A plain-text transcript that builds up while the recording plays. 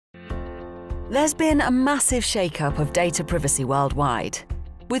There's been a massive shake-up of data privacy worldwide.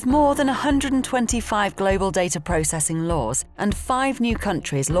 With more than 125 global data processing laws and 5 new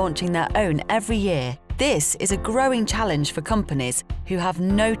countries launching their own every year, this is a growing challenge for companies who have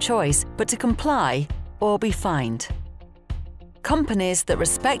no choice but to comply or be fined. Companies that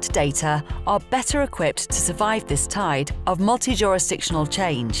respect data are better equipped to survive this tide of multi-jurisdictional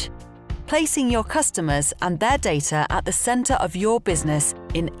change. Placing your customers and their data at the centre of your business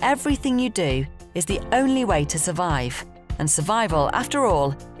in everything you do is the only way to survive. And survival, after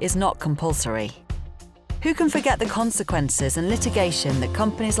all, is not compulsory. Who can forget the consequences and litigation that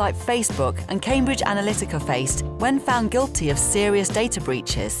companies like Facebook and Cambridge Analytica faced when found guilty of serious data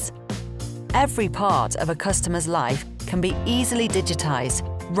breaches? Every part of a customer's life can be easily digitised,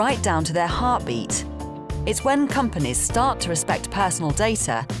 right down to their heartbeat. It's when companies start to respect personal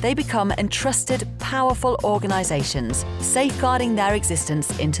data, they become entrusted, powerful organisations, safeguarding their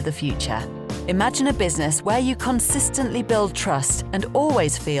existence into the future. Imagine a business where you consistently build trust and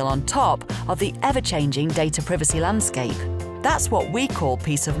always feel on top of the ever-changing data privacy landscape. That's what we call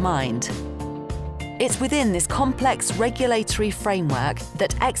peace of mind. It's within this complex regulatory framework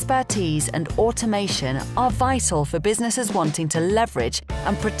that expertise and automation are vital for businesses wanting to leverage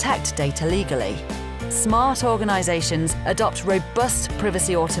and protect data legally. Smart organisations adopt robust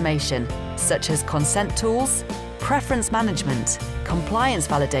privacy automation, such as consent tools, preference management, compliance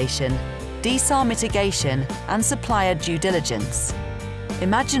validation, DSAR mitigation, and supplier due diligence.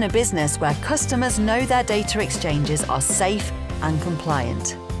 Imagine a business where customers know their data exchanges are safe and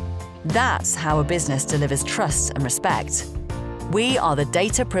compliant. That's how a business delivers trust and respect. We are the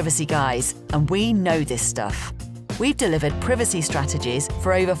Data Privacy Guys, and we know this stuff. We've delivered privacy strategies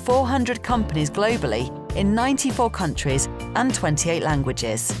for over 400 companies globally in 94 countries and 28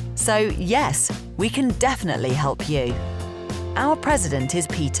 languages. So yes, we can definitely help you. Our president is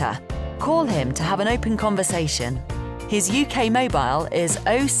Peter. Call him to have an open conversation. His UK mobile is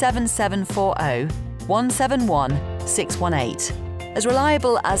 07740 171 618. As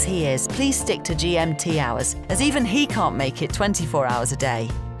reliable as he is, please stick to GMT hours, as even he can't make it 24 hours a day.